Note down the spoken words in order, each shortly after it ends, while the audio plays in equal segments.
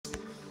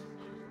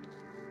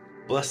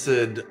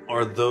Blessed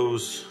are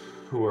those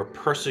who are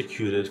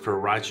persecuted for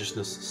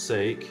righteousness'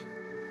 sake,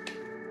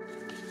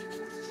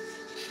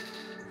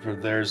 for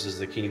theirs is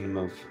the kingdom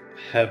of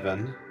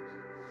heaven.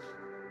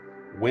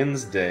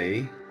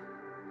 Wednesday,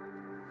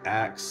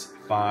 Acts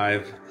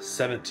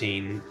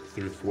 5:17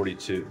 through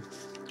 42.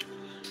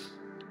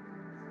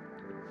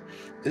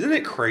 Isn't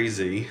it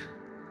crazy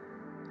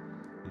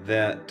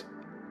that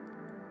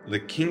the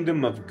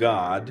kingdom of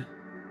God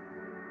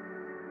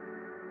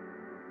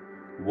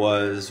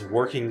was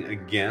working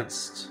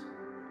against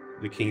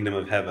the kingdom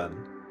of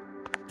heaven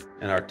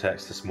in our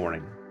text this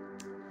morning?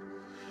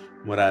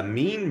 What I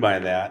mean by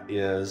that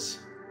is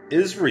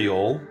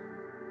Israel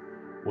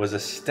was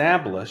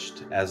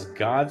established as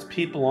God's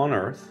people on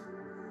earth.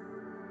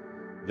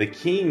 The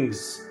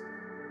kings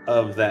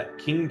of that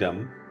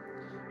kingdom,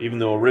 even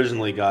though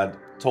originally God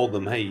told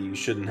them, hey, you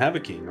shouldn't have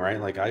a king,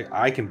 right? Like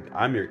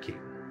I'm your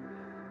king.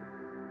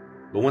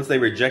 But once they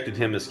rejected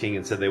him as king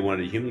and said they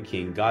wanted a human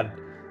king, God,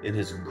 in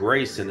his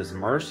grace and his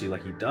mercy,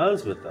 like he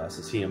does with us,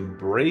 as he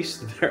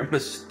embraced their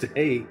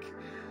mistake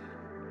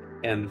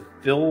and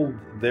filled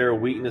their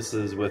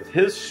weaknesses with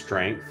his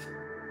strength,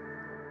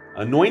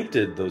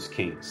 anointed those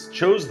kings,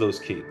 chose those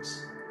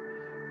kings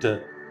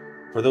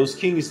for those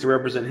kings to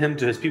represent him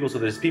to his people, so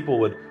that his people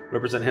would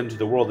represent him to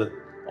the world, that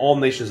all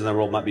nations in the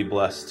world might be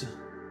blessed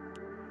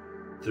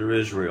through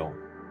Israel.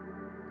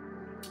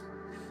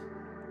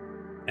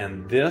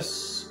 And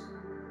this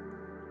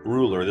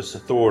ruler, this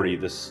authority,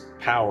 this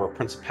power,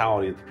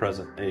 principality of the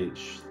present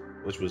age,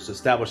 which was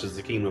established as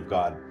the kingdom of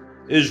God,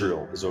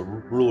 Israel is a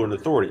ruler and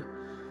authority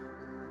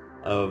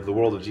of the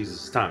world of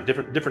Jesus' time.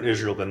 Different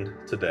Israel than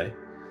today.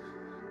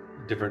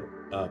 Different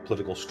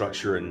political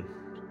structure and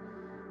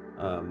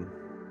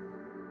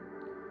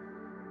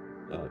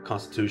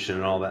constitution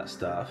and all that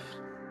stuff.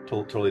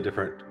 Totally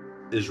different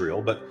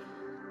Israel. But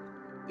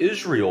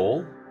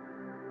Israel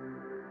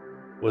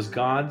was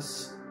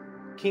God's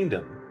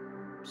kingdom,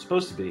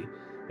 supposed to be.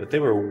 But they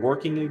were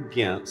working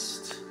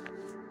against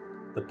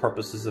the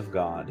purposes of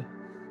God.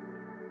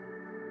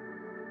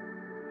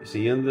 You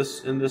see, in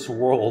this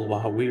world,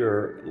 while we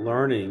are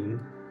learning,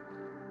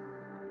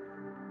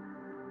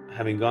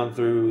 having gone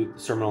through the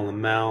Sermon on the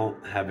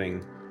Mount,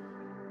 having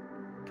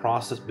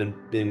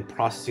been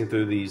processing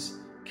through these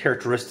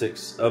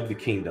characteristics of the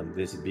kingdom,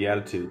 these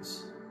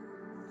Beatitudes,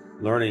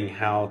 learning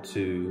how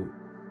to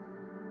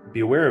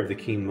be aware of the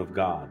kingdom of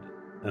God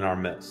in our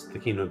midst, the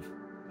kingdom of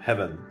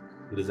heaven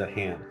that is at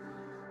hand,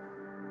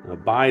 and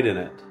abide in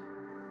it.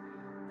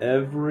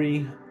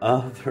 Every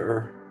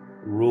other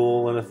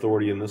rule and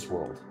authority in this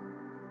world,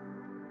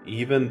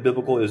 even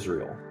biblical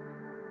Israel,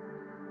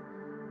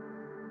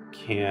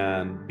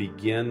 can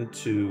begin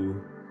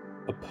to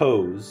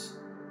oppose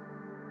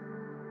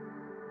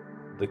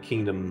the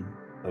kingdom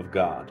of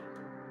God.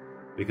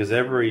 Because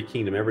every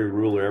kingdom, every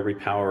ruler, every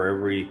power,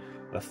 every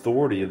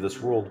authority of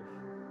this world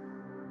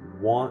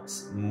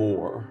wants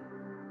more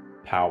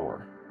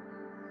power.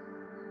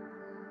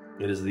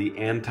 It is the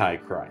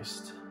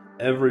Antichrist.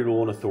 Every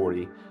rule and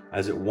authority,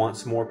 as it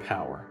wants more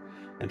power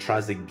and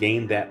tries to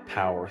gain that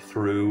power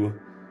through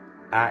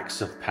acts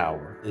of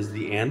power, is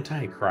the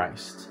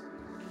Antichrist.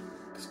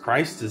 Because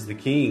Christ is the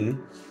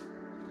king,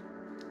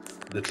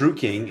 the true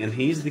king, and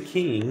he's the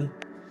king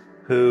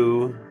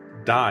who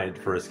died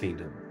for his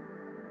kingdom,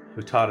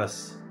 who taught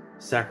us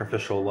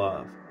sacrificial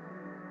love.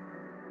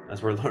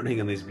 As we're learning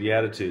in these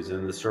Beatitudes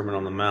and in the Sermon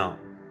on the Mount,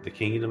 the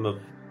kingdom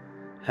of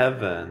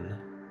heaven,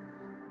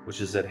 which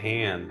is at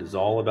hand, is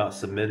all about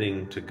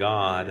submitting to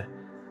God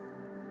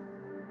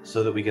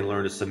so that we can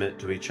learn to submit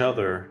to each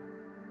other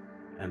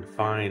and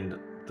find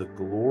the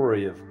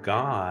glory of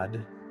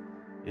God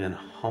in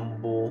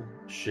humble,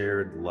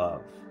 shared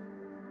love.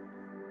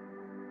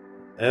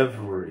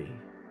 Every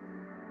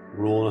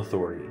rule and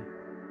authority,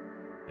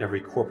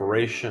 every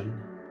corporation,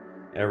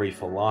 every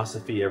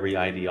philosophy, every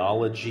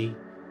ideology,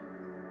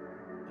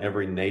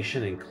 every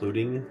nation,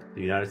 including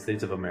the United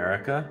States of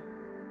America.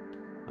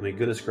 I mean,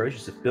 goodness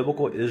gracious, if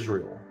biblical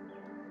Israel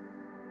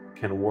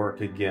can work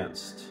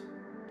against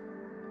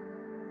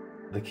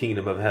the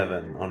kingdom of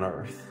heaven on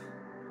earth,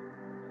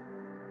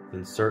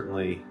 then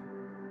certainly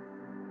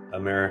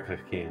America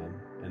can,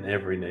 and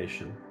every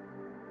nation.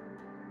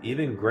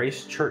 Even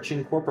Grace Church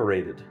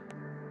Incorporated,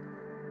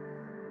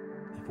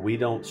 if we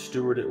don't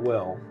steward it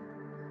well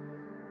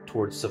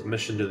towards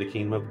submission to the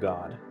kingdom of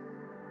God,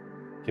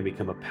 can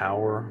become a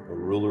power, a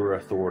ruler, or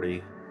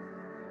authority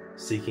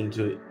seeking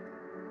to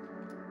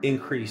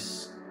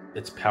increase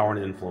its power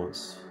and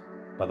influence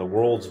by the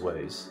world's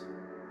ways,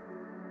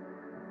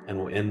 and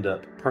will end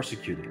up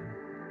persecuting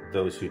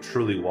those who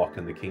truly walk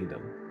in the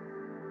kingdom.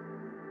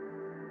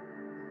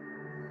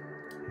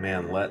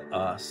 Man, let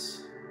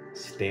us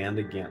stand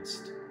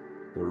against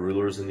the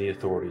rulers and the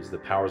authorities, the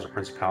powers and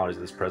principalities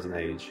of this present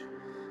age,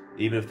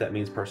 even if that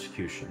means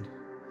persecution,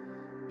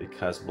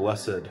 because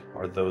blessed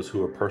are those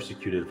who are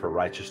persecuted for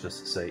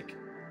righteousness' sake,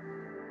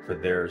 for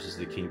theirs is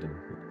the kingdom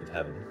of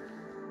heaven.